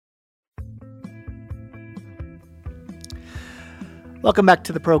Welcome back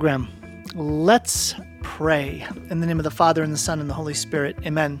to the program. Let's pray. In the name of the Father, and the Son, and the Holy Spirit.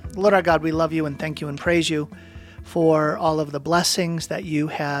 Amen. Lord our God, we love you and thank you and praise you for all of the blessings that you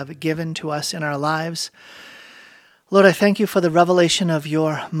have given to us in our lives. Lord, I thank you for the revelation of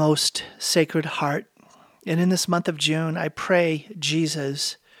your most sacred heart. And in this month of June, I pray,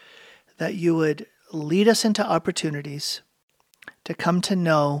 Jesus, that you would lead us into opportunities to come to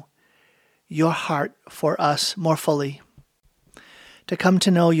know your heart for us more fully, to come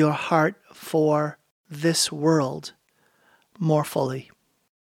to know your heart for this world more fully.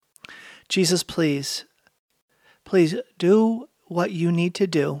 Jesus, please do what you need to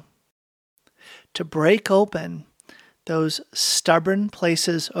do to break open those stubborn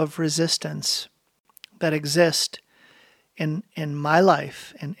places of resistance that exist in my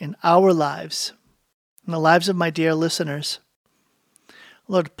life and in our lives, in the lives of my dear listeners.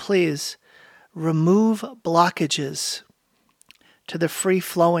 Lord, please remove blockages to the free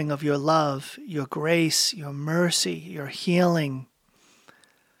flowing of your love, your grace, your mercy, your healing.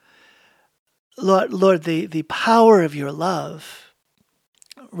 Lord, the power of your love,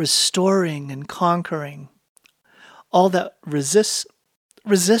 restoring and conquering all that resists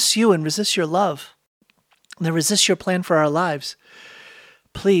you and resists your love, that resists your plan for our lives.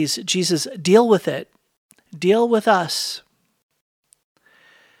 Please, Jesus, deal with it. Deal with us.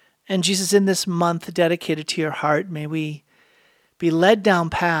 And Jesus, in this month dedicated to your heart, may we be led down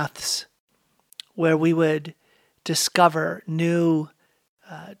paths where we would discover new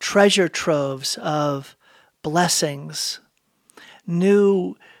treasure troves of blessings,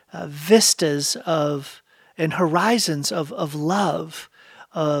 new vistas of and horizons of love,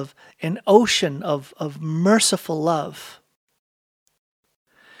 of an ocean of merciful love.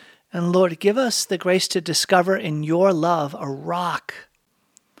 And Lord, give us the grace to discover in your love a rock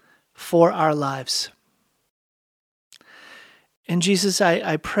for our lives. And Jesus,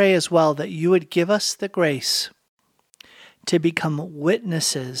 I pray as well that you would give us the grace to become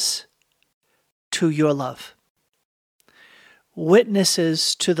witnesses to your love.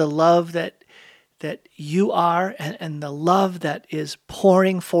 Witnesses to the love that you are and the love that is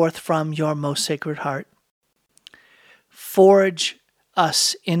pouring forth from your most sacred heart. Forge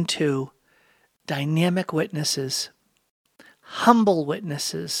us into dynamic witnesses, humble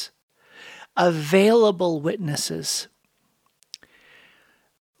witnesses, available witnesses.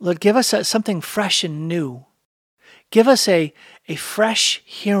 Lord, give us something fresh and new. Give us a fresh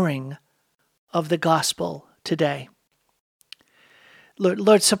hearing of the gospel today.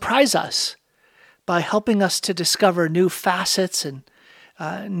 Lord, surprise us by helping us to discover new facets and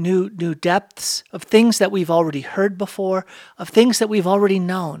new depths of things that we've already heard before, of things that we've already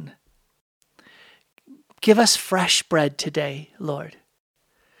known. Give us fresh bread today, Lord.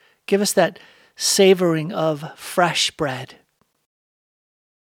 Give us that savoring of fresh bread.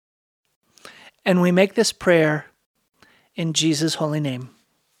 And we make this prayer in Jesus' holy name.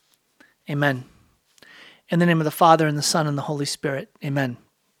 Amen. In the name of the Father, and the Son, and the Holy Spirit. Amen.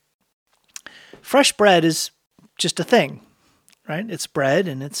 Fresh bread is just a thing, right? It's bread,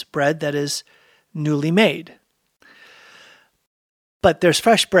 and it's bread that is newly made. But there's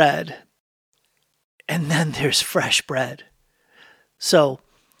fresh bread, and then there's fresh bread. So,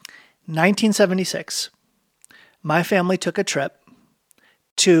 1976, my family took a trip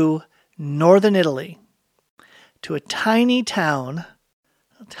to northern Italy, to a tiny town,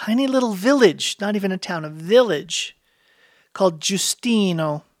 a tiny little village, not even a town, a village called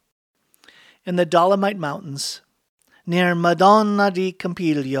Giustino in the Dolomite Mountains near Madonna di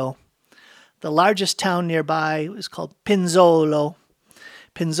Campiglio. The largest town nearby was called Pinzolo.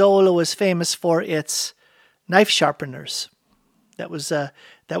 Pinzolo was famous for its knife sharpeners. That was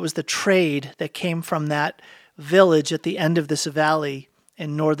the trade that came from that village at the end of this valley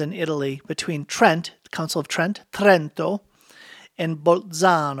in northern Italy between Trent, the Council of Trent, Trento, and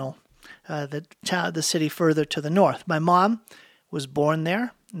Bolzano, the city further to the north. My mom was born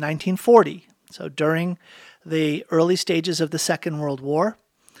there in 1940, so during the early stages of the Second World War,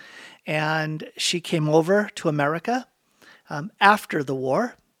 and she came over to America after the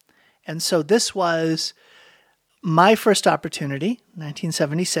war. And so this was my first opportunity,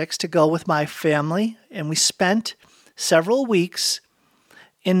 1976, to go with my family, and we spent several weeks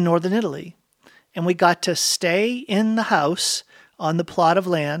in northern Italy. And we got to stay in the house on the plot of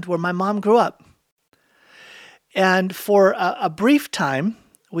land where my mom grew up. And for a brief time,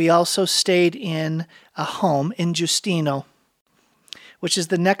 we also stayed in a home in Giustino, which is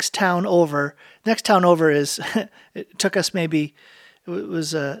the next town over. Next town over is, it took us maybe, it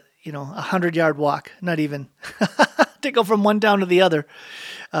was a 100-yard walk, not even, to go from one town to the other,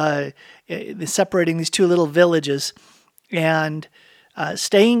 separating these two little villages. And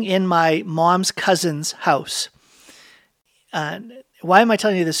staying in my mom's cousin's house. Why am I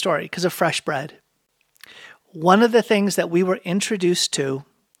telling you this story? Because of fresh bread. One of the things that we were introduced to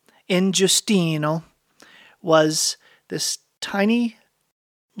in Giustino was this tiny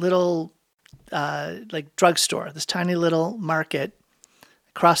little like drugstore, this tiny little market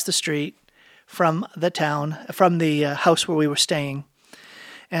across the street from the house where we were staying.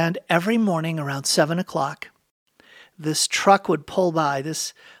 And every morning around 7 o'clock, this truck would pull by,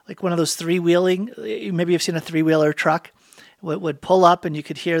 this like one of those three-wheeling, maybe you've seen a three-wheeler truck, would pull up and you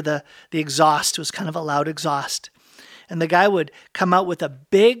could hear the exhaust. It was kind of a loud exhaust. And the guy would come out with a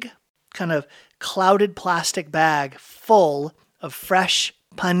big kind of clouded plastic bag full of fresh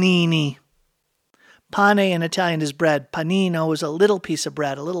panini. Pane in Italian is bread. Panino is a little piece of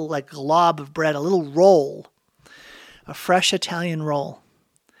bread, a little like glob of bread, a little roll, a fresh Italian roll.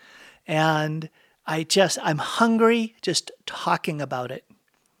 And I'm hungry just talking about it.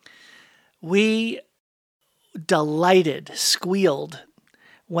 We squealed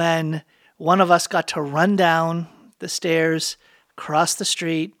when one of us got to run down the stairs, across the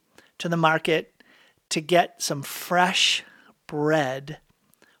street to the market to get some fresh bread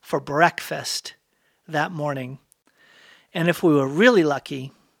for breakfast that morning. And if we were really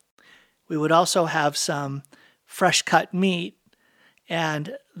lucky, we would also have some fresh cut meat,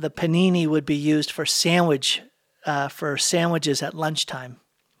 and the panini would be used for sandwiches at lunchtime.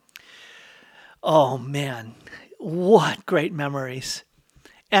 Oh man, what great memories.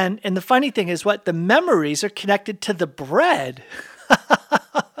 And the funny thing is the memories are connected to the bread.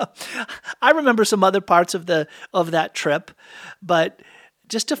 I remember some other parts of that trip, but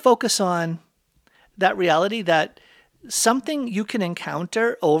just to focus on that reality that something you can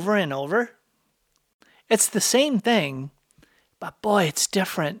encounter over and over, it's the same thing, but boy, it's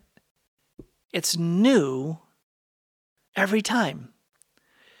different. It's new every time.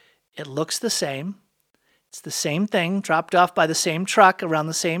 It looks the same. It's the same thing dropped off by the same truck around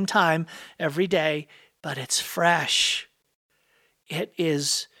the same time every day, but it's fresh. It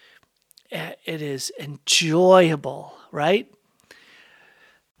is enjoyable, right?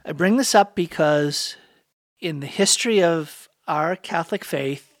 I bring this up because in the history of our Catholic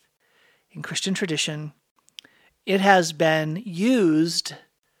faith, in Christian tradition, it has been used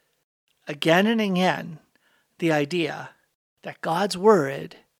again and again, the idea that God's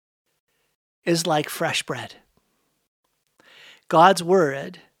Word is like fresh bread. God's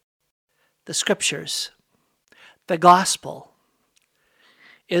Word, the Scriptures, the Gospel,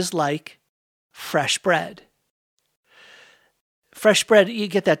 is like fresh bread. Fresh bread, you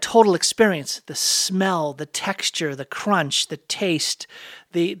get that total experience, the smell, the texture, the crunch, the taste,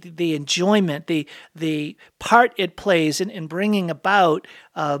 the enjoyment, the part it plays in bringing about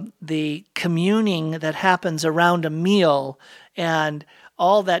the communing that happens around a meal, and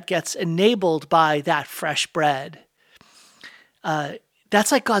all that gets enabled by that fresh bread.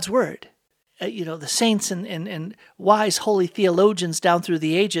 That's like God's Word. The saints and wise holy theologians down through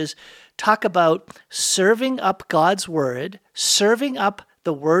the ages talk about serving up God's Word, serving up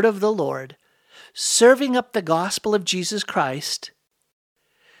the Word of the Lord, serving up the gospel of Jesus Christ,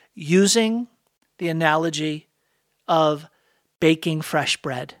 using the analogy of baking fresh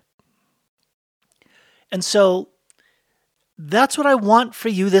bread. And so that's what I want for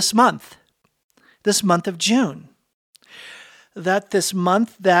you this month of June. This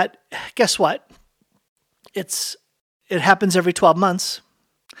month, guess what? It happens every 12 months.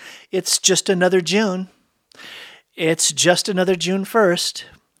 It's just another June. It's just another June 1st.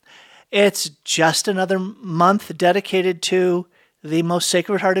 It's just another month dedicated to the most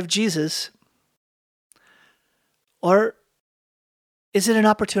Sacred Heart of Jesus. Or is it an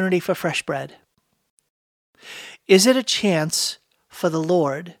opportunity for fresh bread? Is it a chance for the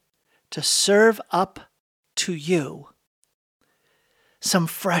Lord to serve up to you some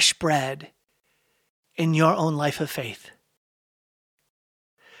fresh bread in your own life of faith?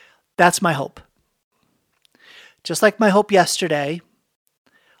 That's my hope. Just like my hope yesterday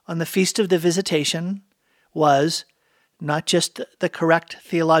on the Feast of the Visitation was not just the correct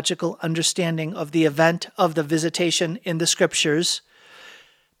theological understanding of the event of the visitation in the Scriptures,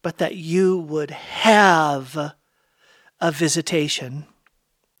 but that you would have a visitation.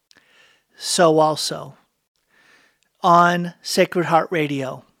 So also on Sacred Heart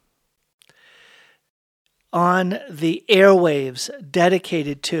Radio, on the airwaves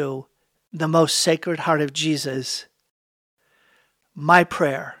dedicated to the most Sacred Heart of Jesus, my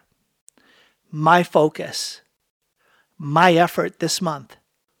prayer, my focus, my effort this month,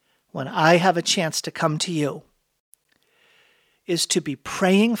 when I have a chance to come to you, is to be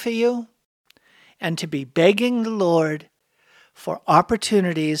praying for you and to be begging the Lord for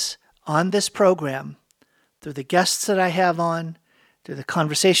opportunities on this program through the guests that I have on, through the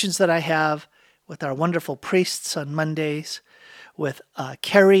conversations that I have with our wonderful priests on Mondays, with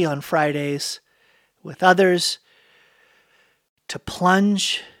Carrie on Fridays, with others, to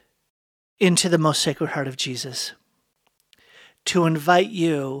plunge into the most sacred heart of Jesus, to invite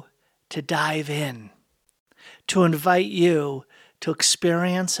you to dive in, to invite you to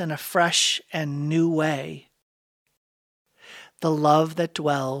experience in a fresh and new way the love that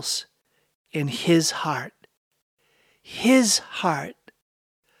dwells in His heart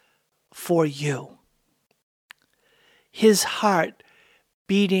for you, His heart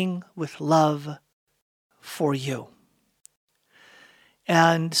beating with love for you.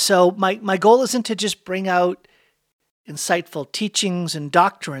 And so my goal isn't to just bring out insightful teachings and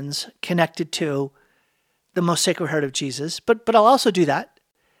doctrines connected to the most sacred heart of Jesus, but I'll also do that,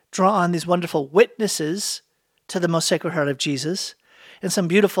 draw on these wonderful witnesses to the most sacred heart of Jesus and some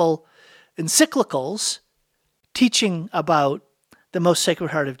beautiful encyclicals teaching about the most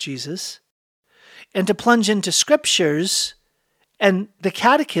sacred heart of Jesus, and to plunge into scriptures and the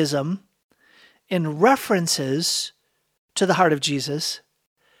catechism in references to the heart of Jesus.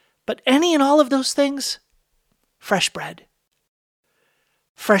 But any and all of those things, fresh bread.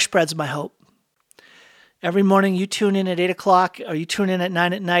 Fresh bread's my hope. Every morning you tune in at 8 o'clock, or you tune in at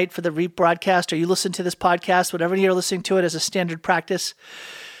 9 at night for the rebroadcast, or you listen to this podcast, whatever you're listening to it as a standard practice.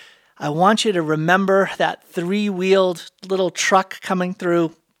 I want you to remember that 3-wheeled little truck coming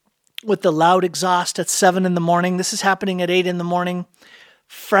through with the loud exhaust at 7 in the morning. This is happening at 8 in the morning.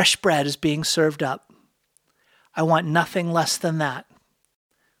 Fresh bread is being served up. I want nothing less than that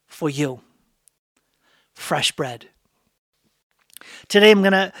for you. Fresh bread. Today I'm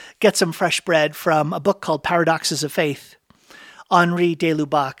going to get some fresh bread from a book called Paradoxes of Faith, Henri de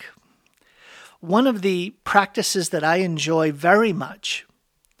Lubac. One of the practices that I enjoy very much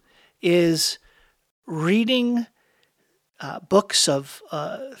is reading books of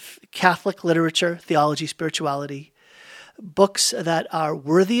Catholic literature, theology, spirituality, books that are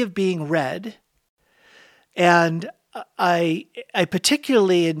worthy of being read. And I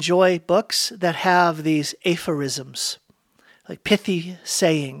particularly enjoy books that have these aphorisms, like pithy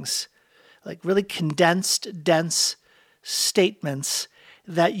sayings, like really condensed, dense statements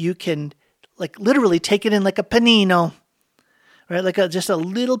that you can like literally take it in like a panino, right? Like just a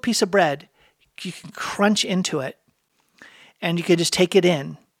little piece of bread. You can crunch into it and you can just take it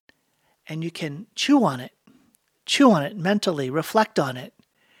in and you can chew on it mentally, reflect on it,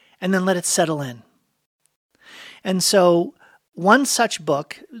 and then let it settle in. And so one such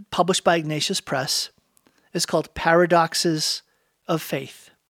book published by Ignatius Press is called Paradoxes of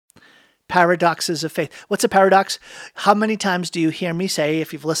Faith. Paradoxes of Faith. What's a paradox? How many times do you hear me say,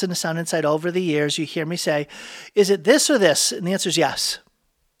 if you've listened to Sound Insight over the years, you hear me say, is it this or this? And the answer is yes.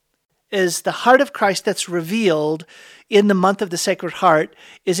 Is the heart of Christ that's revealed in the month of the Sacred Heart,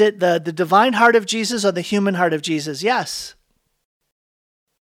 is it the divine heart of Jesus or the human heart of Jesus? Yes.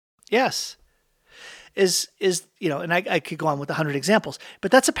 Yes. Is and I could go on with 100 examples,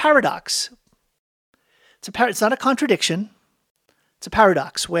 but that's a paradox. It's not a contradiction. It's a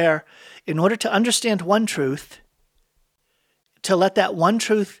paradox where in order to understand one truth, to let that one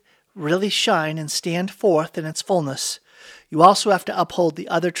truth really shine and stand forth in its fullness, you also have to uphold the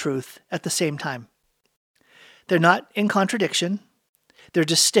other truth at the same time. They're not in contradiction. They're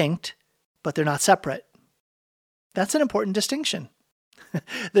distinct, but they're not separate. That's an important distinction.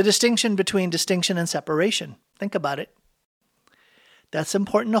 The distinction between distinction and separation. Think about it. That's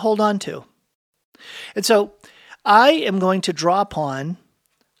important to hold on to. And so I am going to draw upon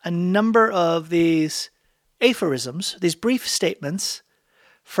a number of these aphorisms, these brief statements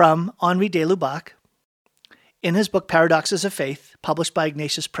from Henri de Lubac in his book Paradoxes of Faith, published by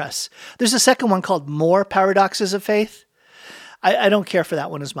Ignatius Press. There's a second one called More Paradoxes of Faith. I don't care for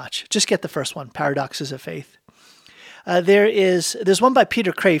that one as much. Just get the first one, Paradoxes of Faith. There's one by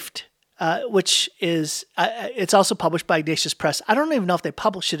Peter Kraft, which is it's also published by Ignatius Press. I don't even know if they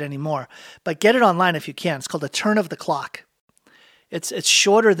publish it anymore, but get it online if you can. It's called A Turn of the Clock. It's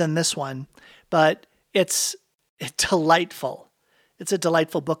shorter than this one, but it's delightful. It's a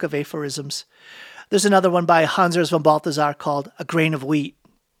delightful book of aphorisms. There's another one by Hans Urs von Balthasar called A Grain of Wheat,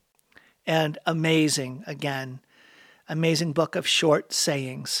 and amazing book of short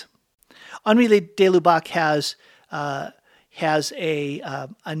sayings. Henri de Lubac has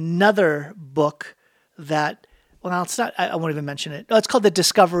another book that, well, it's not, I won't even mention it. No, it's called The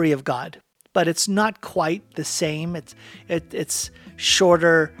Discovery of God, but it's not quite the same. It's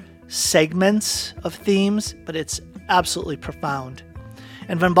shorter segments of themes, but it's absolutely profound.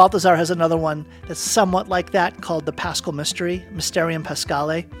 And von Balthasar has another one that's somewhat like that called The Paschal Mystery, Mysterium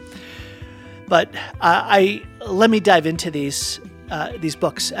Paschale. But let me dive into these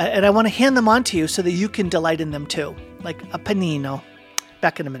books, and I want to hand them on to you so that you can delight in them too, like a panino.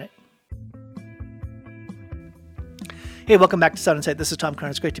 Back in a minute. Hey, welcome back to Sound and Sight. This is Tom Kern.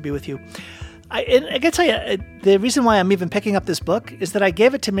 It's great to be with you. I got to tell you, the reason why I'm even picking up this book is that I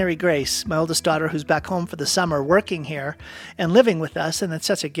gave it to Mary Grace, my oldest daughter, who's back home for the summer, working here and living with us, and it's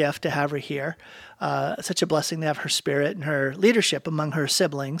such a gift to have her here. Such a blessing to have her spirit and her leadership among her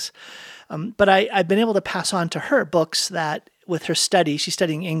siblings. But I've been able to pass on to her books that, with her study, she's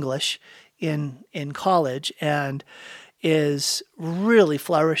studying English in college and is really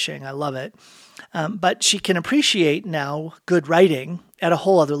flourishing. I love it. But she can appreciate now good writing at a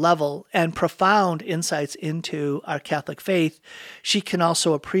whole other level and profound insights into our Catholic faith. She can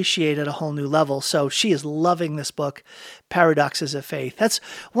also appreciate at a whole new level. So she is loving this book, Paradoxes of Faith. That's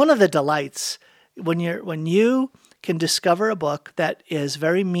one of the delights when you can discover a book that is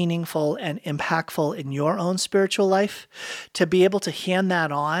very meaningful and impactful in your own spiritual life, to be able to hand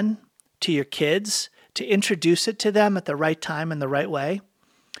that on to your kids, to introduce it to them at the right time and the right way.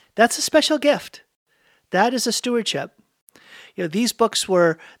 That's a special gift. That is a stewardship. These books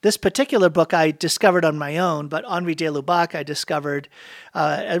this particular book I discovered on my own, but Henri de Lubac I discovered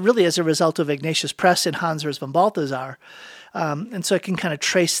really as a result of Ignatius Press and Hans Urs von Balthasar. And so I can kind of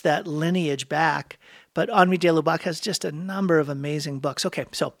trace that lineage back. But Henri de Lubac has just a number of amazing books. Okay,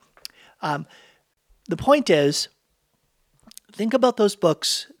 so the point is, think about those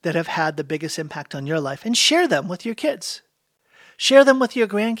books that have had the biggest impact on your life and share them with your kids. Share them with your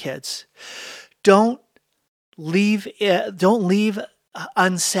grandkids. Don't leave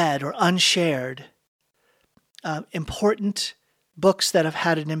unsaid or unshared important books that have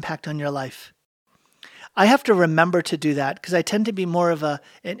had an impact on your life. I have to remember to do that because I tend to be more of an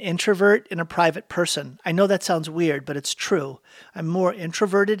introvert and a private person. I know that sounds weird, but it's true. I'm more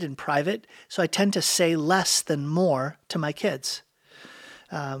introverted and private, so I tend to say less than more to my kids.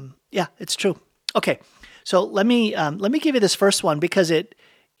 Yeah, it's true. Okay, so let me give you this first one because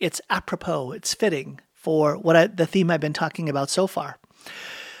it's apropos. It's fitting for the theme I've been talking about so far.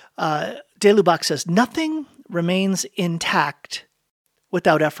 De Lubac says, nothing remains intact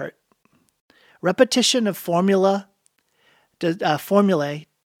without effort. Repetition of formulae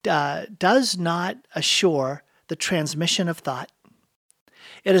does not assure the transmission of thought.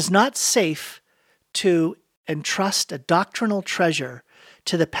 It is not safe to entrust a doctrinal treasure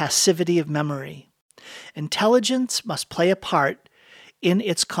to the passivity of memory. Intelligence must play a part in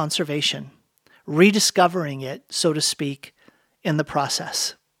its conservation, rediscovering it, so to speak, in the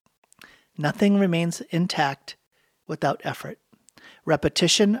process. Nothing remains intact without effort.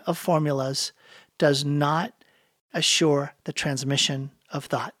 Repetition of formulas does not assure the transmission of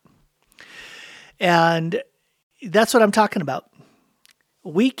thought. And that's what I'm talking about.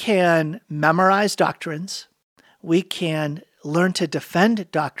 We can memorize doctrines. We can learn to defend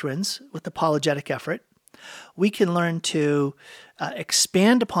doctrines with apologetic effort. We can learn to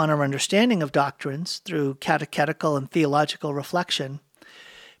expand upon our understanding of doctrines through catechetical and theological reflection.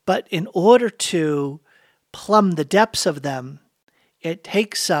 But in order to plumb the depths of them, it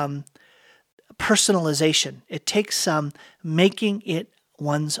takes some personalization. It takes some making it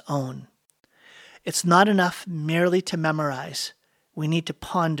one's own. It's not enough merely to memorize. We need to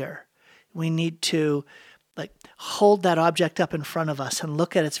ponder. We need to hold that object up in front of us and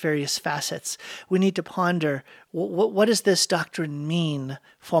look at its various facets. We need to ponder, what does this doctrine mean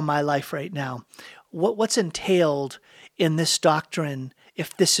for my life right now? What's entailed in this doctrine,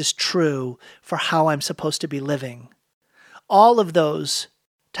 if this is true, for how I'm supposed to be living? All of those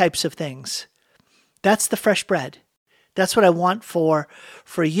types of things. That's the fresh bread. That's what I want for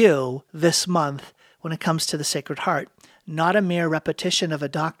you this month when it comes to the Sacred Heart. Not a mere repetition of a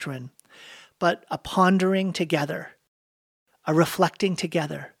doctrine, but a pondering together, a reflecting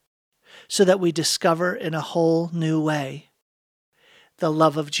together, so that we discover in a whole new way the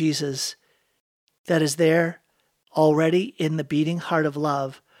love of Jesus that is there already in the beating heart of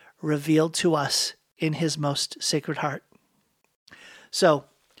love, revealed to us in his most sacred heart. So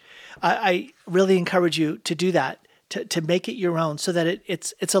I really encourage you to do that, to make it your own so that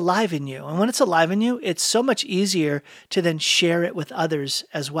it's alive in you. And when it's alive in you, it's so much easier to then share it with others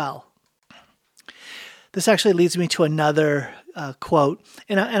as well. This actually leads me to another quote.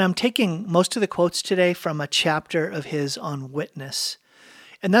 And I'm taking most of the quotes today from a chapter of his on witness.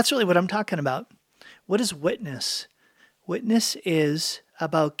 And that's really what I'm talking about. What is witness? Witness is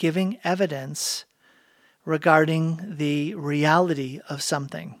about giving evidence regarding the reality of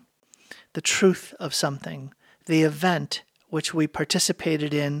something, the truth of something, the event, which we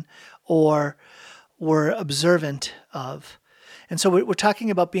participated in or were observant of. And so we're talking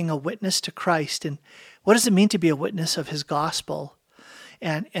about being a witness to Christ. And what does it mean to be a witness of his gospel?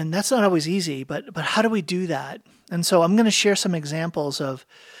 And that's not always easy, but how do we do that? And so I'm going to share some examples of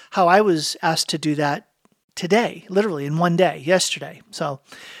how I was asked to do that today, literally in one day, yesterday. So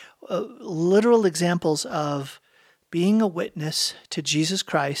literal examples of being a witness to Jesus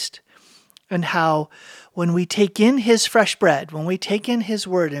Christ, and how when we take in his fresh bread, when we take in his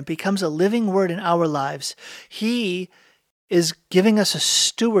word and it becomes a living word in our lives, he is giving us a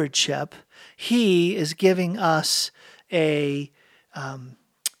stewardship. He is giving us a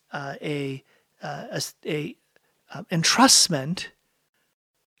entrustment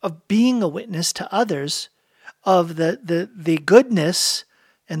of being a witness to others of the goodness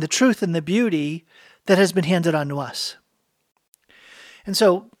and the truth and the beauty that has been handed on to us. And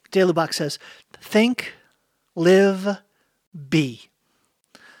so Lubac says, think, live, be.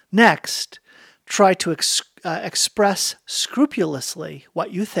 Next, try to express scrupulously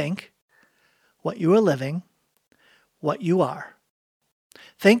what you think, what you are living, what you are.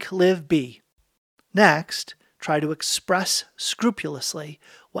 Think, live, be. Next, try to express scrupulously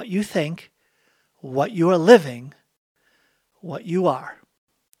what you think, what you are living, what you are.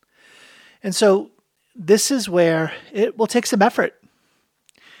 And so this is where it will take some effort.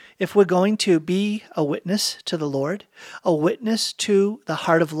 If we're going to be a witness to the Lord, a witness to the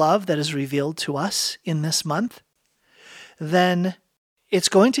heart of love that is revealed to us in this month, then it's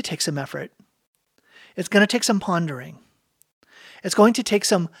going to take some effort. It's going to take some pondering. It's going to take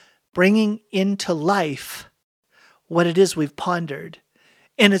some bringing into life what it is we've pondered.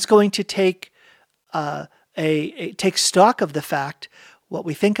 And it's going to take take stock of the fact what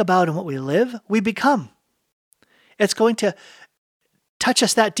we think about and what we live, we become. It's going to touch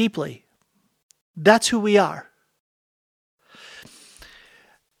us that deeply. That's who we are.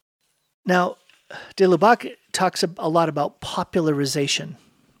 Now, Lubac talks a lot about popularization.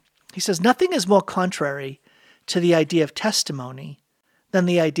 He says, nothing is more contrary to the idea of testimony than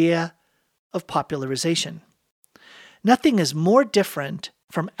the idea of popularization. Nothing is more different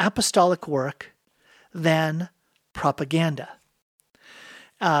from apostolic work than propaganda.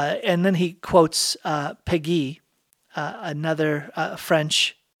 And then he quotes Péguy, another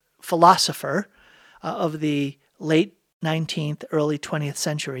French philosopher of the late 19th, early 20th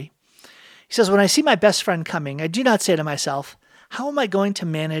century. He says, when I see my best friend coming, I do not say to myself, how am I going to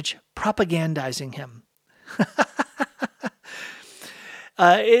manage propagandizing him?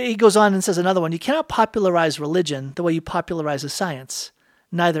 He goes on and says another one, you cannot popularize religion the way you popularize a science.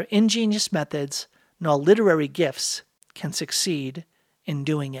 Neither ingenious methods nor literary gifts can succeed in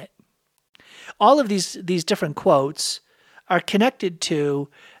doing it. All of these different quotes are connected to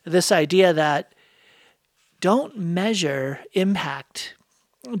this idea that don't measure impact,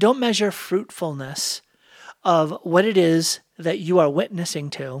 don't measure fruitfulness of what it is that you are witnessing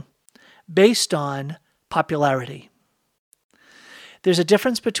to based on popularity. There's a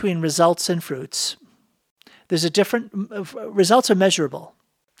difference between results and fruits. Results are measurable.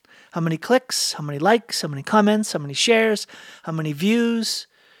 How many clicks, how many likes, how many comments, how many shares, how many views,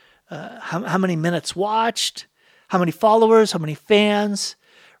 how many minutes watched, how many followers, how many fans,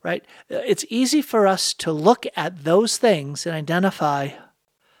 right? It's easy for us to look at those things and identify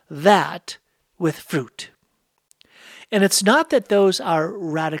that with fruit. And it's not that those are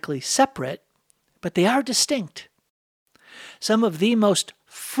radically separate, but they are distinct. Some of the most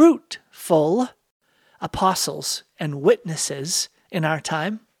fruitful apostles and witnesses in our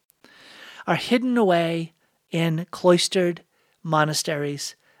time are hidden away in cloistered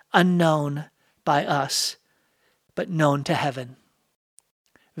monasteries, unknown by us, but known to heaven,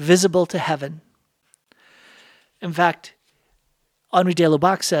 visible to heaven. In fact, Henri de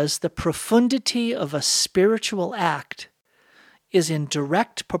Lubac says, the profundity of a spiritual act is in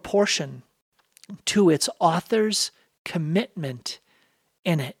direct proportion to its author's commitment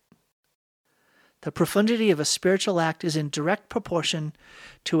in it. The profundity of a spiritual act is in direct proportion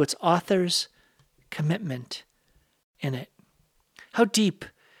to its author's commitment in it. How deep,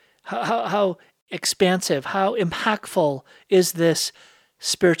 how expansive, how impactful is this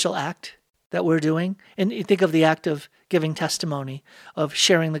spiritual act that we're doing? And you think of the act of giving testimony, of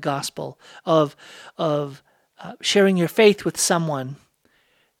sharing the gospel, of sharing your faith with someone.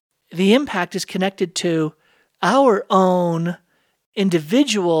 The impact is connected to our own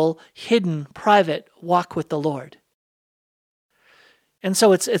individual, hidden, private walk with the Lord. And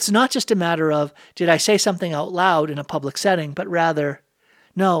so it's not just a matter of, did I say something out loud in a public setting, but rather,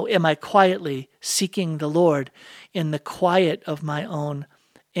 no, am I quietly seeking the Lord in the quiet of my own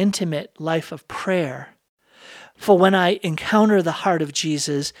intimate life of prayer, For when I encounter the heart of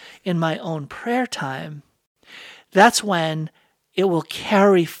Jesus in my own prayer time, that's when it will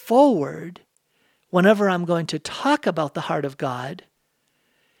carry forward whenever I'm going to talk about the heart of God,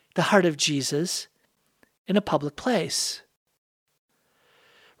 the heart of Jesus, in a public place.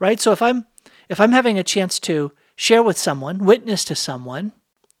 Right? So if I'm having a chance to share with someone, witness to someone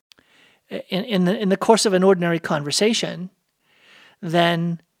in the course of an ordinary conversation,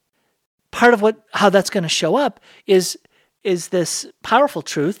 then part of how that's going to show up is this powerful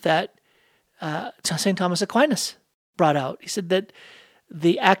truth that St. Thomas Aquinas brought out. He said that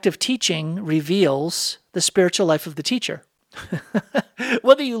the act of teaching reveals the spiritual life of the teacher.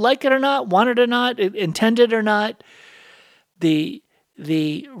 Whether you like it or not, want it or not, intend it or not, the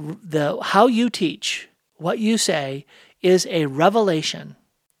how you teach, what you say, is a revelation.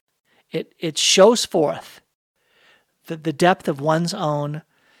 It shows forth the depth of one's own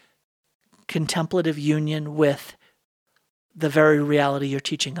contemplative union with the very reality you're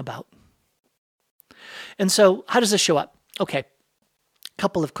teaching about. And so, how does this show up? Okay, a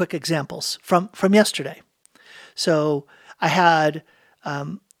couple of quick examples from yesterday. So, I had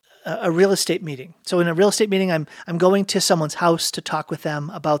a real estate meeting. So in a real estate meeting, I'm going to someone's house to talk with them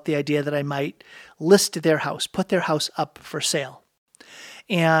about the idea that I might list their house, put their house up for sale.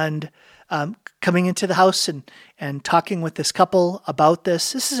 And coming into the house and talking with this couple about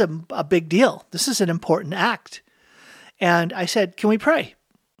this is a big deal. This is an important act. And I said, can we pray?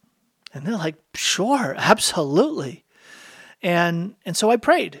 And they're like, sure, absolutely. And so I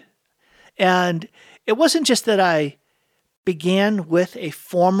prayed. And it wasn't just that I began with a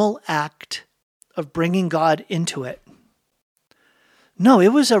formal act of bringing God into it. No, it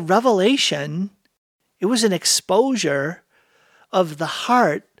was a revelation. It was an exposure of the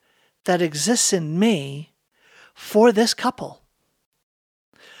heart that exists in me for this couple.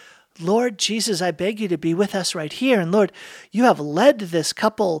 Lord Jesus, I beg you to be with us right here. And Lord, you have led this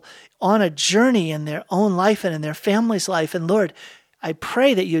couple on a journey in their own life and in their family's life. And Lord, I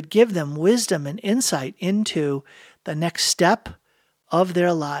pray that you'd give them wisdom and insight into the next step of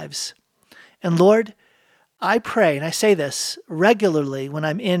their lives. And Lord, I pray, and I say this regularly when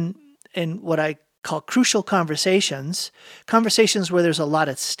I'm in what I call crucial conversations where there's a lot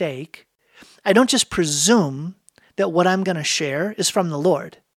at stake. I don't just presume that what I'm going to share is from the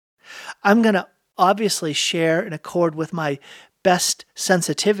Lord. I'm going to obviously share in accord with my best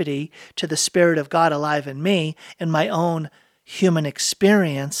sensitivity to the Spirit of God alive in me and my own human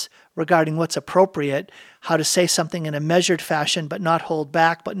experience regarding what's appropriate, how to say something in a measured fashion, but not hold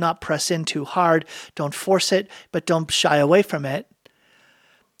back, but not press in too hard. Don't force it, but don't shy away from it.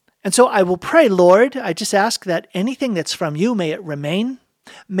 And so I will pray, Lord, I just ask that anything that's from you, may it remain,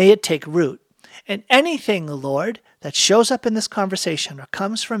 may it take root. And anything, Lord, that shows up in this conversation or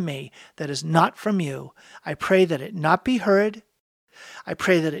comes from me that is not from you, I pray that it not be heard. I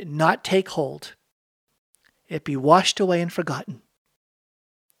pray that it not take hold. It be washed away and forgotten.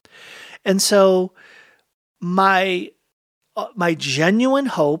 And so my genuine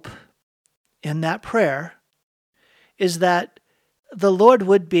hope in that prayer is that the Lord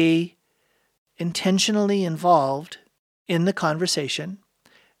would be intentionally involved in the conversation,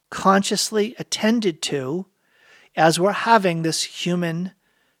 consciously attended to as we're having this human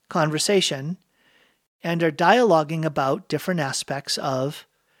conversation and are dialoguing about different aspects of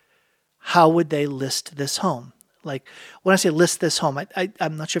how would they list this home. Like when I say list this home,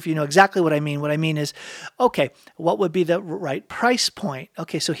 I'm not sure if you know exactly what I mean. What I mean is, okay, what would be the right price point?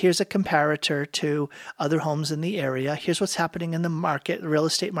 Okay, so here's a comparator to other homes in the area. Here's what's happening in the market, the real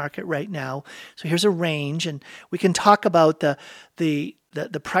estate market right now. So here's a range, and we can talk about the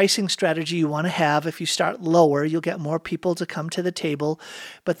pricing strategy you want to have. If you start lower, you'll get more people to come to the table,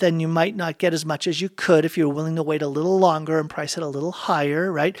 but then you might not get as much as you could if you're willing to wait a little longer and price it a little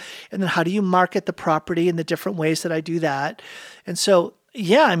higher, right? And then how do you market the property in the different ways that I do that? And so,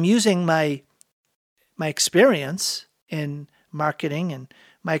 yeah, I'm using my experience in marketing and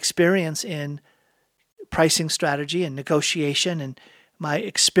my experience in pricing strategy and negotiation and my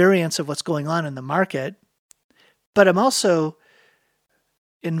experience of what's going on in the market, but I'm also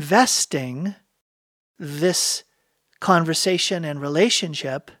investing this conversation and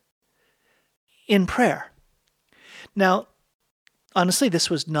relationship in prayer. Now, honestly,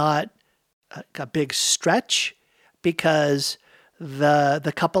 this was not a big stretch because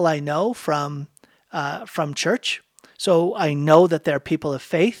the couple I know from church, so I know that they're people of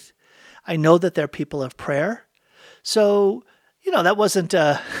faith. I know that they're people of prayer. So, that wasn't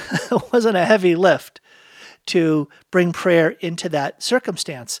a heavy lift to bring prayer into that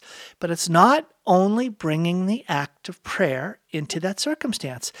circumstance. But it's not only bringing the act of prayer into that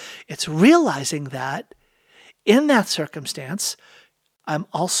circumstance. It's realizing that in that circumstance, I'm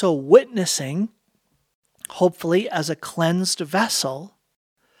also witnessing, hopefully as a cleansed vessel,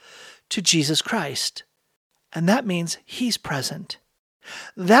 to Jesus Christ. And that means he's present.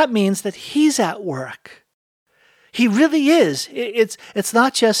 That means that he's at work. He really is. It's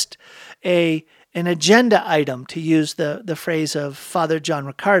not just an agenda item, to use the phrase of Father John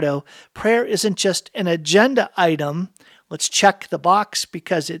Riccardo. Prayer isn't just an agenda item. Let's check the box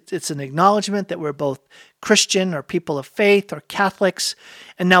because it's an acknowledgement that we're both Christian or people of faith or Catholics.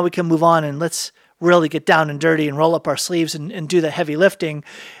 And now we can move on and let's really get down and dirty and roll up our sleeves and do the heavy lifting.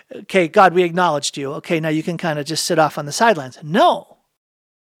 Okay, God, we acknowledged you. Okay, now you can kind of just sit off on the sidelines. No,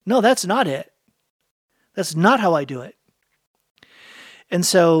 that's not it. That's not how I do it. And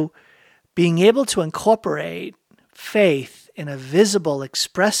so being able to incorporate faith in a visible,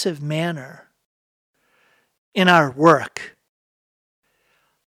 expressive manner in our work,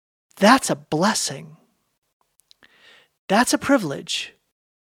 that's a blessing. That's a privilege.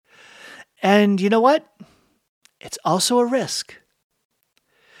 And you know what? It's also a risk.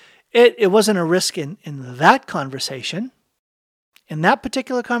 It wasn't a risk in that conversation. In that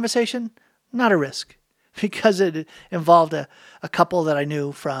particular conversation, not a risk, because it involved a couple that I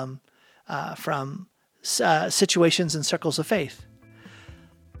knew from situations and circles of faith.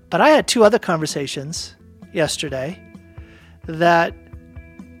 But I had two other conversations yesterday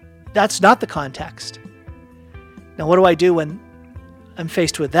that's not the context. Now, what do I do when I'm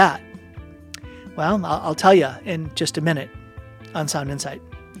faced with that? Well, I'll tell you in just a minute on Sound Insight.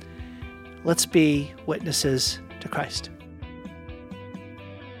 Let's be witnesses to Christ.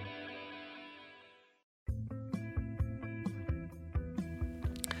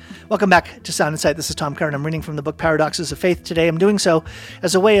 Welcome back to Sound Insight. This is Tom Curran. I'm reading from the book Paradoxes of Faith today. I'm doing so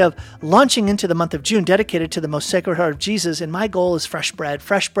as a way of launching into the month of June dedicated to the most sacred heart of Jesus. And my goal is fresh bread,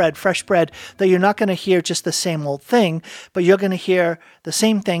 that you're not going to hear just the same old thing, but you're going to hear the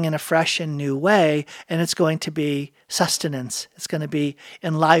same thing in a fresh and new way. And it's going to be sustenance. It's going to be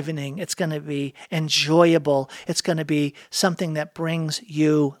enlivening. It's going to be enjoyable. It's going to be something that brings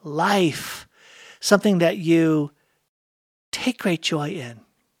you life, something that you take great joy in.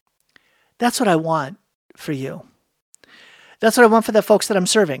 That's what I want for you. That's what I want for the folks that I'm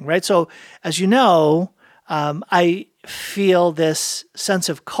serving, right? So as you know, I feel this sense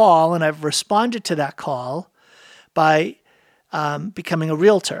of call, and I've responded to that call by becoming a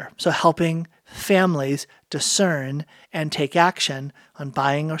realtor. So helping families discern and take action on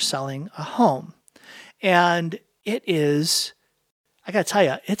buying or selling a home. And it is, I got to tell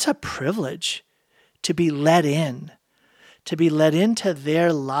you, it's a privilege to be let into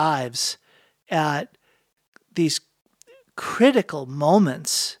their lives at these critical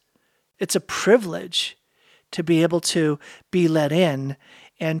moments. It's a privilege to be able to be let in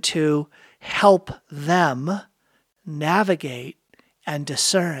and to help them navigate and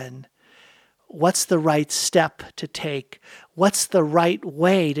discern what's the right step to take, what's the right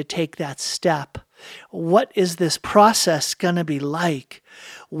way to take that step. What is this process going to be like?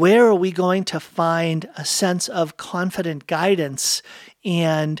 Where are we going to find a sense of confident guidance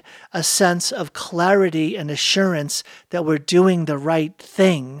and a sense of clarity and assurance that we're doing the right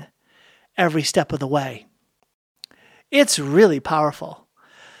thing every step of the way? It's really powerful.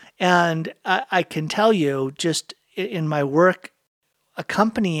 And I can tell you, just in my work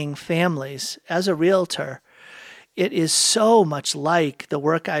accompanying families as a realtor, it is so much like the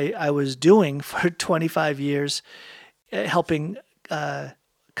work I was doing for 25 years, helping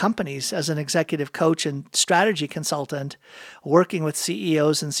companies as an executive coach and strategy consultant, working with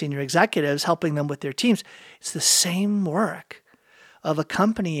CEOs and senior executives, helping them with their teams. It's the same work of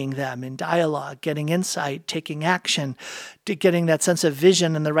accompanying them in dialogue, getting insight, taking action, getting that sense of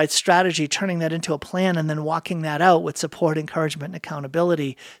vision and the right strategy, turning that into a plan, and then walking that out with support, encouragement, and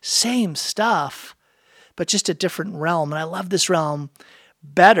accountability. Same stuff, but just a different realm. And I love this realm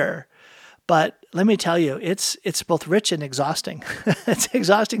better. But let me tell you, it's both rich and exhausting. It's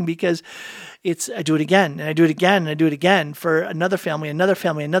exhausting because I do it again, and I do it again, and I do it again for another family, another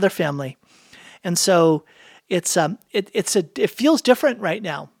family, another family. And so it feels different right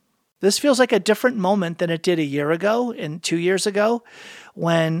now. This feels like a different moment than it did a year ago and 2 years ago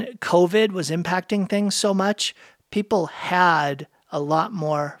when COVID was impacting things so much. People had a lot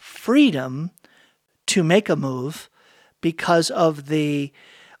more freedom to make a move because of the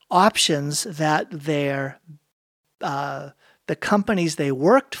options that the companies they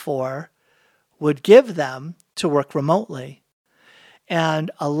worked for would give them to work remotely. And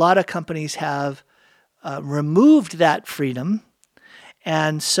a lot of companies have removed that freedom.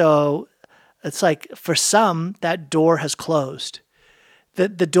 And so it's like for some, that door has closed. The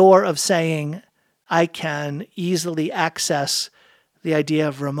door of saying, I can easily access the idea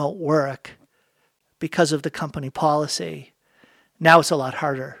of remote work because of the company policy. Now it's a lot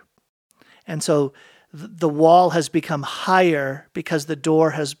harder. And so the wall has become higher because the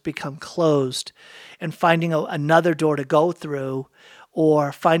door has become closed, and finding another door to go through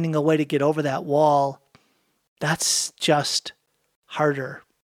or finding a way to get over that wall, that's just harder.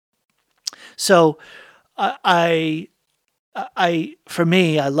 So for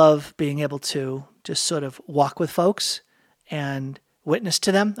me, I love being able to just sort of walk with folks and witness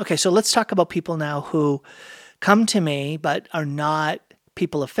to them. Okay, so let's talk about people now who come to me but are not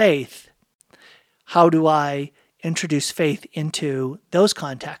people of faith. How do I introduce faith into those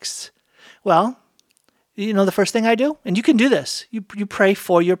contexts? Well, the first thing I do, and you can do this, you pray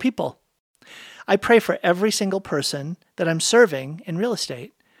for your people. I pray for every single person that I'm serving in real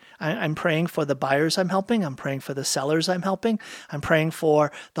estate. I'm praying for the buyers I'm helping. I'm praying for the sellers I'm helping. I'm praying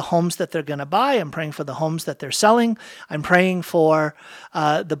for the homes that they're going to buy. I'm praying for the homes that they're selling. I'm praying for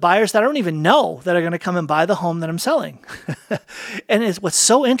the buyers that I don't even know that are going to come and buy the home that I'm selling. And what's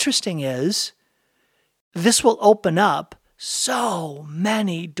so interesting is this will open up so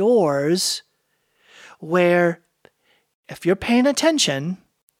many doors where if you're paying attention,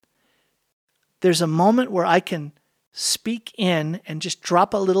 there's a moment where I can speak in and just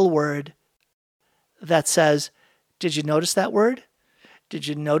drop a little word that says, did you notice that word? Did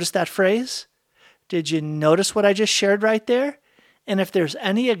you notice that phrase? Did you notice what I just shared right there? And if there's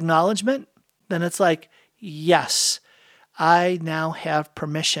any acknowledgement, then it's like, yes, I now have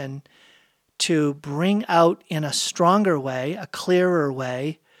permission to bring out in a stronger way, a clearer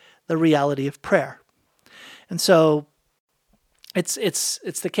way, the reality of prayer. And so it's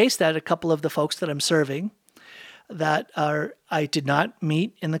the case that a couple of the folks that I'm serving that I did not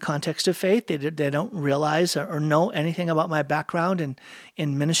meet in the context of faith. They don't realize or know anything about my background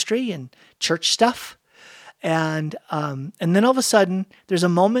in ministry and church stuff. And then all of a sudden, there's a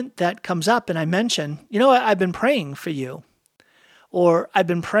moment that comes up, and I mention, I've been praying for you, or I've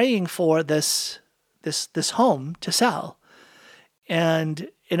been praying for this home to sell, and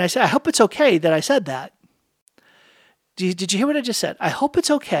I said, I hope it's okay that I said that. Did you hear what I just said? I hope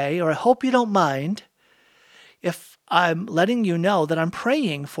it's okay, or I hope you don't mind if I'm letting you know that I'm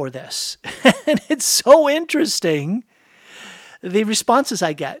praying for this. And it's so interesting, the responses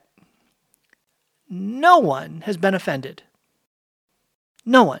I get. No one has been offended.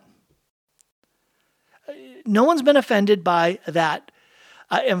 No one. No one's been offended by that.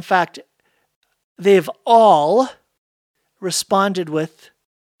 In fact, they've all responded with,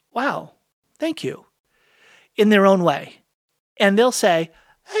 wow, thank you, in their own way. And they'll say,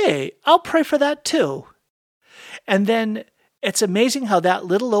 hey, I'll pray for that too. And then it's amazing how that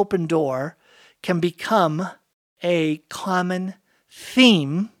little open door can become a common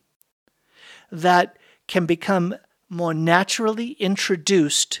theme that can become more naturally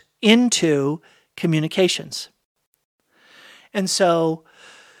introduced into communications. And so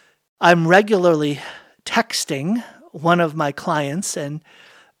I'm regularly texting one of my clients, and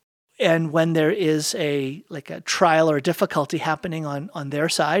when there is a trial or a difficulty happening on their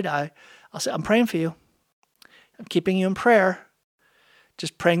side, I'll say, I'm praying for you. I'm keeping you in prayer,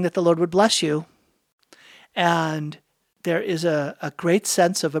 just praying that the Lord would bless you. And there is a great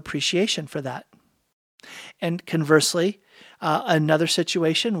sense of appreciation for that. And conversely, another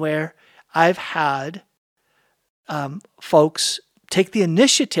situation where I've had folks take the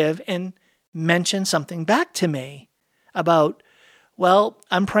initiative and mention something back to me about, well,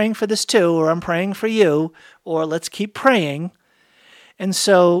 I'm praying for this too, or I'm praying for you, or let's keep praying. And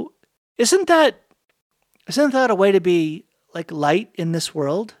so isn't that a way to be like light in this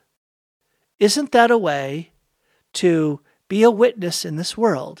world? Isn't that a way to be a witness in this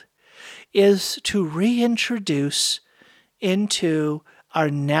world? Is to reintroduce into our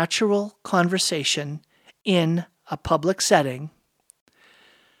natural conversation in a public setting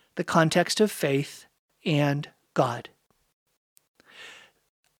the context of faith and God.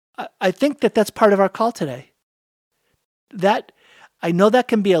 I think that's part of our call today. That I know that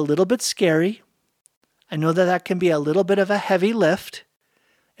can be a little bit scary. I know that can be a little bit of a heavy lift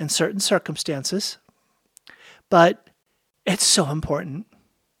in certain circumstances, but it's so important.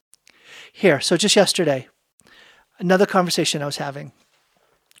 Here, so just yesterday, another conversation I was having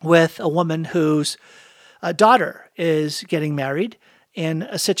with a woman whose daughter is getting married in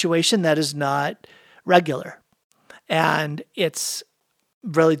a situation that is not regular. And it's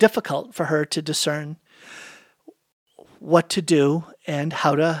really difficult for her to discern what to do and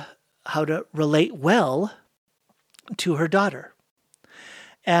how to relate well to her daughter.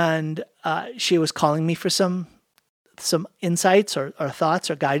 And she was calling me for some insights or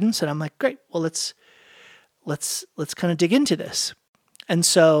thoughts or guidance. And I'm like, great, well, let's let's kind of dig into this. And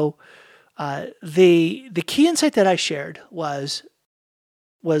so the key insight that I shared was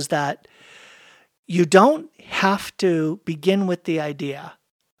that you don't have to begin with the idea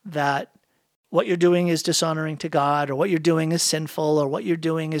that what you're doing is dishonoring to God, or what you're doing is sinful, or what you're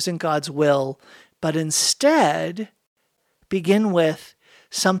doing isn't God's will, but instead begin with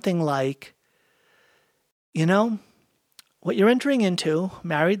something like, what you're entering into,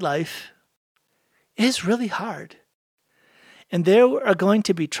 married life, is really hard. And there are going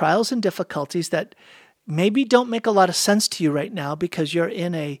to be trials and difficulties that maybe don't make a lot of sense to you right now because you're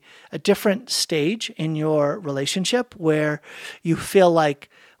in a different stage in your relationship where you feel like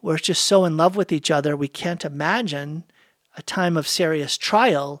we're just so in love with each other, we can't imagine a time of serious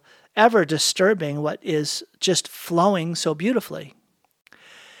trial ever disturbing what is just flowing so beautifully.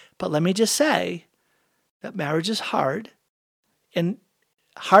 But let me just say that marriage is hard, and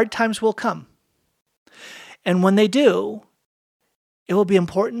hard times will come. And when they do, it will be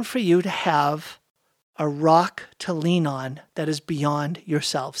important for you to have a rock to lean on that is beyond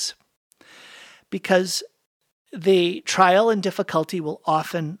yourselves. Because the trial and difficulty will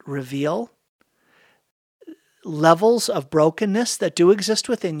often reveal levels of brokenness that do exist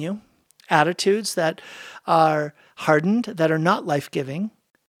within you, attitudes that are hardened, that are not life-giving,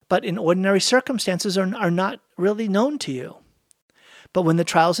 but in ordinary circumstances are not really known to you. But when the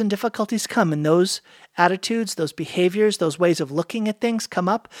trials and difficulties come and those attitudes, those behaviors, those ways of looking at things come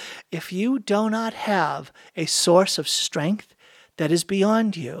up, if you do not have a source of strength that is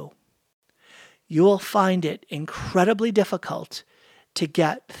beyond you, you will find it incredibly difficult to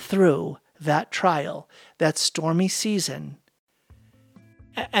get through that trial, that stormy season,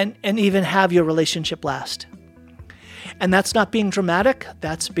 and even have your relationship last. And that's not being dramatic,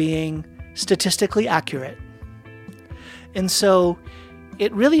 that's being statistically accurate. And so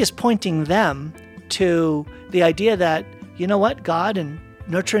it really is pointing them to the idea that, God and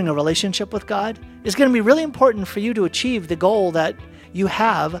nurturing a relationship with God is going to be really important for you to achieve the goal that you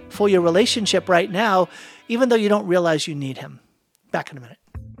have for your relationship right now, even though you don't realize you need Him. Back in a minute.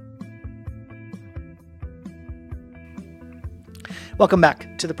 Welcome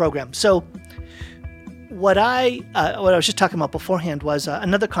back to the program. So what I was just talking about beforehand was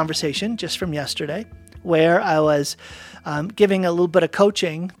another conversation just from yesterday where I was giving a little bit of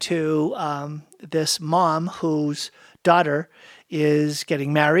coaching to this mom whose daughter is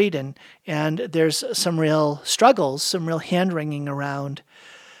getting married, and there's some real struggles, some real hand-wringing around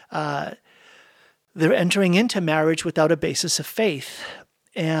they're entering into marriage without a basis of faith.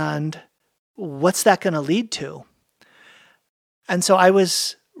 And what's that going to lead to? And so I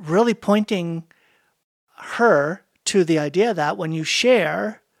was really pointing her to the idea that when you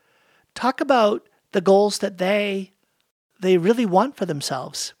share, talk about the goals that they really want for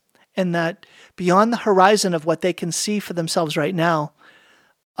themselves, and that beyond the horizon of what they can see for themselves right now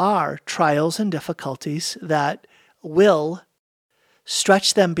are trials and difficulties that will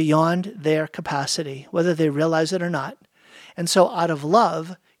stretch them beyond their capacity, whether they realize it or not. And so out of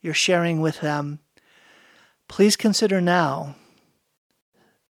love, you're sharing with them, please consider now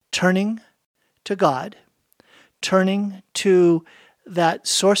turning to God, turning to that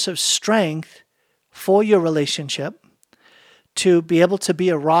source of strength for your relationship to be able to be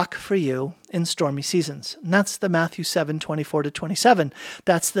a rock for you in stormy seasons. And that's the Matthew 7:24-27.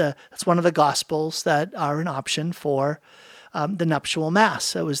 That's one of the Gospels that are an option for the nuptial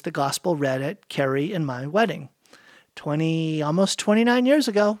mass. That was the Gospel read at Carrie and my wedding, almost 29 years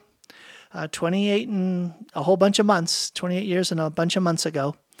ago, 28 and a whole bunch of months, 28 years and a bunch of months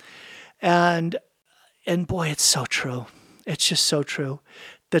ago. And boy, it's so true. It's just so true.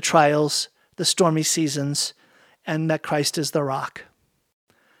 The trials, the stormy seasons, and that Christ is the rock.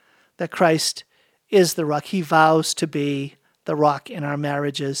 That Christ is the rock. He vows to be the rock in our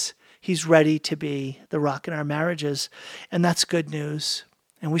marriages. He's ready to be the rock in our marriages. And that's good news.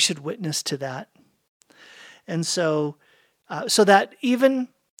 And we should witness to that. And so that even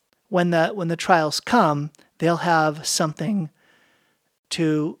when the trials come, they'll have something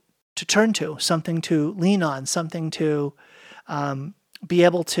to turn to, something to lean on, something to be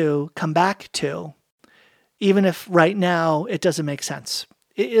able to come back to, even if right now it doesn't make sense.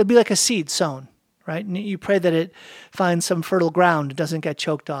 It'll be like a seed sown, right? And you pray that it finds some fertile ground, it doesn't get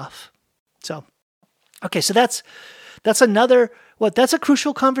choked off. So, okay, so that's a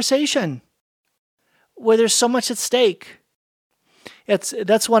crucial conversation where there's so much at stake.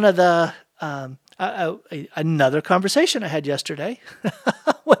 That's one of the another conversation I had yesterday.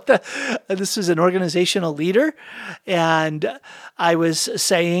 This is an organizational leader, and I was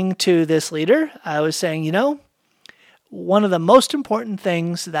saying to this leader, one of the most important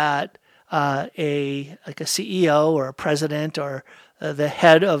things that like a CEO or a president or the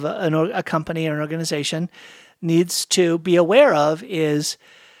head of a company or an organization needs to be aware of is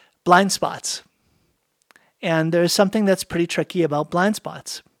blind spots. And there's something that's pretty tricky about blind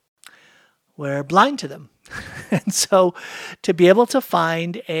spots. We're blind to them. And so to be able to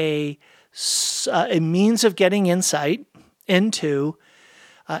find a means of getting insight into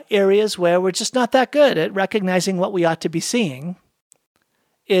areas where we're just not that good at recognizing what we ought to be seeing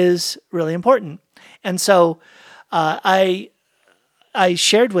is really important. And so I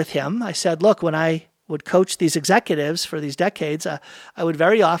shared with him, I said, look, when I would coach these executives for these decades, I would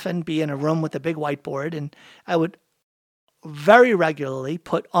very often be in a room with a big whiteboard, and I would very regularly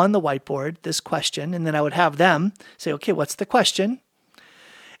put on the whiteboard this question, and then I would have them say, okay, what's the question?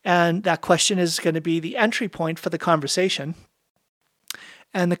 And that question is going to be the entry point for the conversation.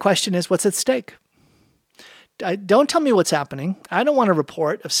 And the question is, what's at stake? Don't tell me what's happening. I don't want a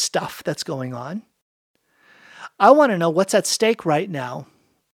report of stuff that's going on. I want to know what's at stake right now.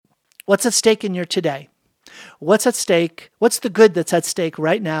 What's at stake in your today? What's at stake? What's the good that's at stake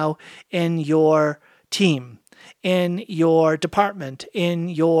right now in your team, in your department, in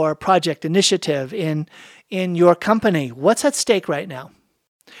your project initiative, in your company? What's at stake right now?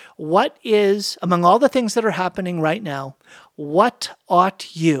 What is, among all the things that are happening right now, what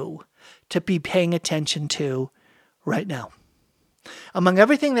ought you to be paying attention to right now? Among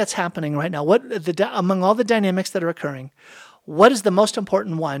everything that's happening right now, among all the dynamics that are occurring, what is the most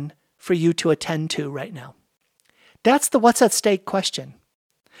important one for you to attend to right now? That's the what's at stake question.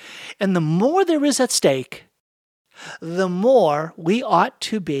 And the more there is at stake, the more we ought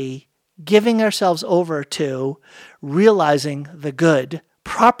to be giving ourselves over to realizing the good,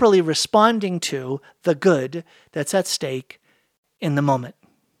 properly responding to the good that's at stake in the moment.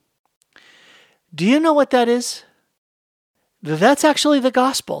 Do you know what that is? That's actually the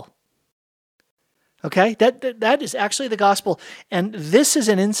gospel. Okay? That is actually the gospel. And this is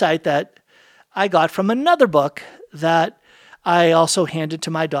an insight that I got from another book that I also handed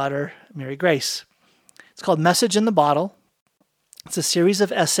to my daughter, Mary Grace. It's called Message in the Bottle. It's a series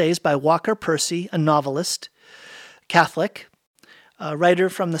of essays by Walker Percy, a novelist, Catholic, a writer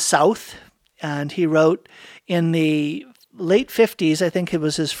from the South. And he wrote in the late 50s, I think it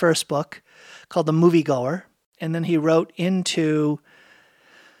was his first book, called The Moviegoer. And then he wrote into,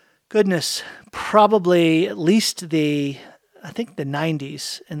 probably at least the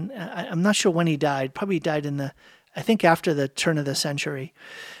 90s. And I'm not sure when he died. Probably died after the turn of the century.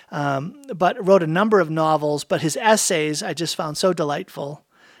 But wrote a number of novels. But his essays I just found so delightful.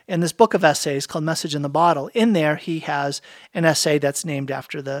 In this book of essays called Message in the Bottle, in there he has an essay that's named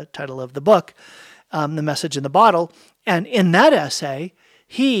after the title of the book, The Message in the Bottle. And in that essay,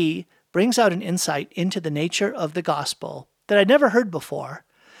 he brings out an insight into the nature of the gospel that I'd never heard before.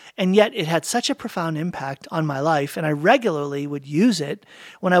 And yet it had such a profound impact on my life. And I regularly would use it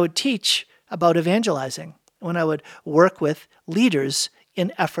when I would teach about evangelizing, when I would work with leaders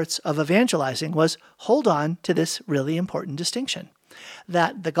in efforts of evangelizing, was hold on to this really important distinction,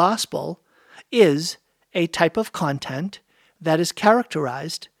 that the gospel is a type of content that is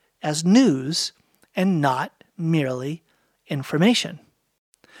characterized as news and not merely information.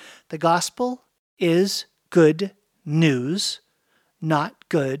 The gospel is good news, not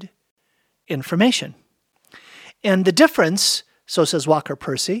good information. And the difference, so says Walker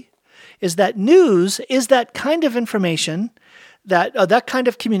Percy, is that news is that kind of information, that kind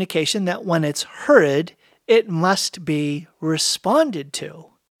of communication that when it's heard, it must be responded to.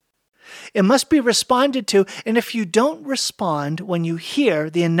 It must be responded to, and if you don't respond when you hear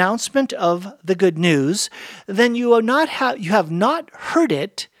the announcement of the good news, then you have not heard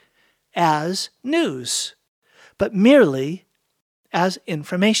it as news, but merely as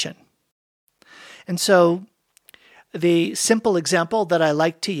information. And so the simple example that I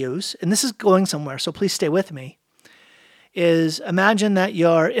like to use, and this is going somewhere, so please stay with me, is imagine that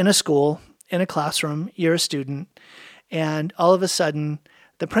you're in a school, in a classroom, you're a student, and all of a sudden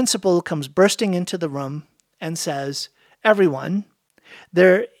the principal comes bursting into the room and says, everyone,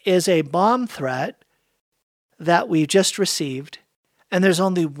 there is a bomb threat that we've just received, and there's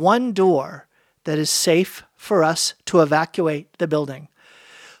only one door that is safe for us to evacuate the building.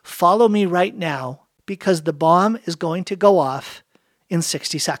 Follow me right now because the bomb is going to go off in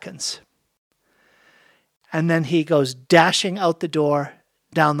 60 seconds. And then he goes dashing out the door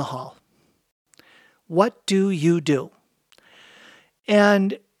down the hall. What do you do?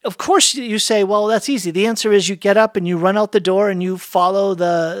 And of course you say, well, that's easy. The answer is you get up and you run out the door and you follow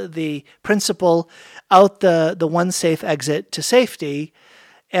the principal out the one safe exit to safety,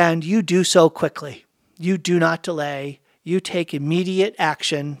 and you do so quickly. You do not delay. you take immediate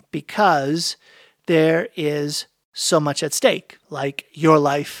action because there is so much at stake, like your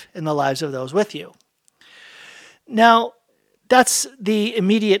life and the lives of those with you. Now, that's the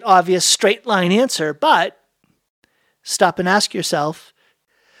immediate, obvious, straight line answer, but stop and ask yourself,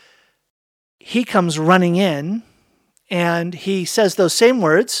 he comes running in and he says those same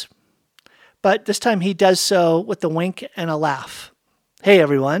words, but this time he does so with a wink and a laugh. Hey,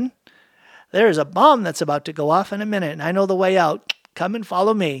 everyone, there's a bomb that's about to go off in a minute, and I know the way out. Come and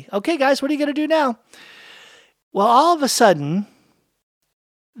follow me. Okay, guys, what are you going to do now? Well, all of a sudden,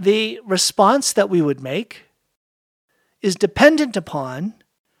 the response that we would make is dependent upon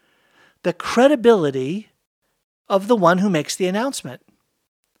the credibility of the one who makes the announcement.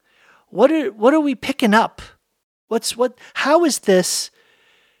 What are we picking up? How is this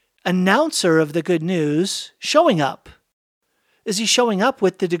announcer of the good news showing up? Is he showing up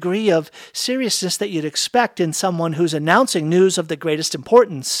with the degree of seriousness that you'd expect in someone who's announcing news of the greatest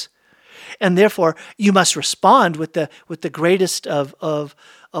importance? And therefore, you must respond with the greatest of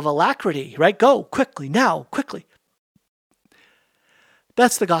alacrity, right? Go, quickly, now, quickly.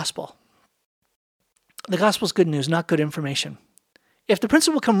 That's the gospel. The gospel is good news, not good information. If the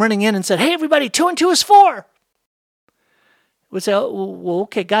principal come running in and said, hey, everybody, 2 and 2 is 4, we'd say, oh, well,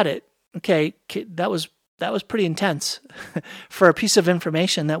 okay, got it. Okay, that was pretty intense for a piece of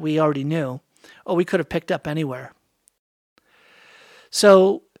information that we already knew, or we could have picked up anywhere.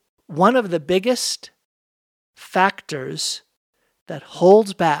 So one of the biggest factors that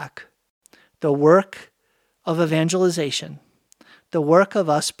holds back the work of evangelization, the work of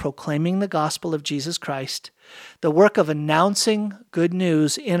us proclaiming the gospel of Jesus Christ, the work of announcing good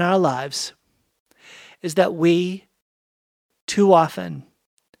news in our lives, is that we too often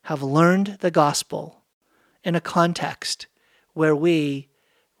have learned the gospel in a context where we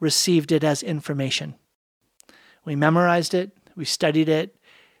received it as information. We memorized it, we studied it,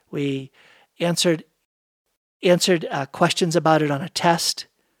 we answered questions about it on a test,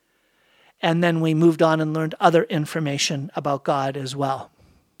 and then we moved on and learned other information about God as well.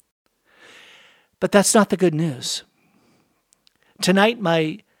 But that's not the good news. Tonight,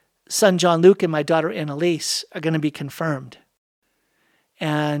 my son John Luke and my daughter Annalise are going to be confirmed.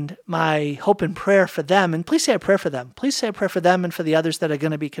 And my hope and prayer for them, and please say a prayer for them. Please say a prayer for them and for the others that are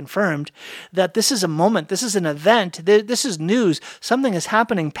going to be confirmed, that this is a moment, this is an event, this is news. Something is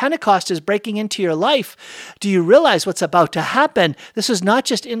happening. Pentecost is breaking into your life. Do you realize what's about to happen? This is not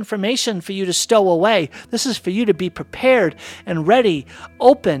just information for you to stow away. This is for you to be prepared and ready,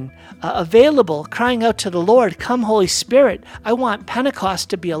 open, available, crying out to the Lord, come Holy Spirit. I want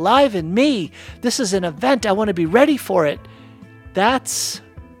Pentecost to be alive in me. This is an event. I want to be ready for it. That's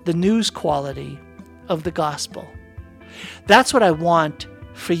the news quality of the gospel. That's what I want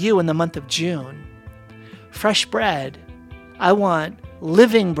for you in the month of June. Fresh bread. I want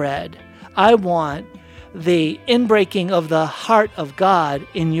living bread. I want the inbreaking of the heart of God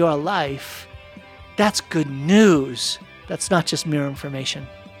in your life. That's good news. That's not just mere information.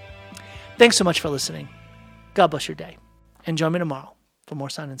 Thanks so much for listening. God bless your day. And join me tomorrow for more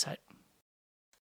Sound Insight.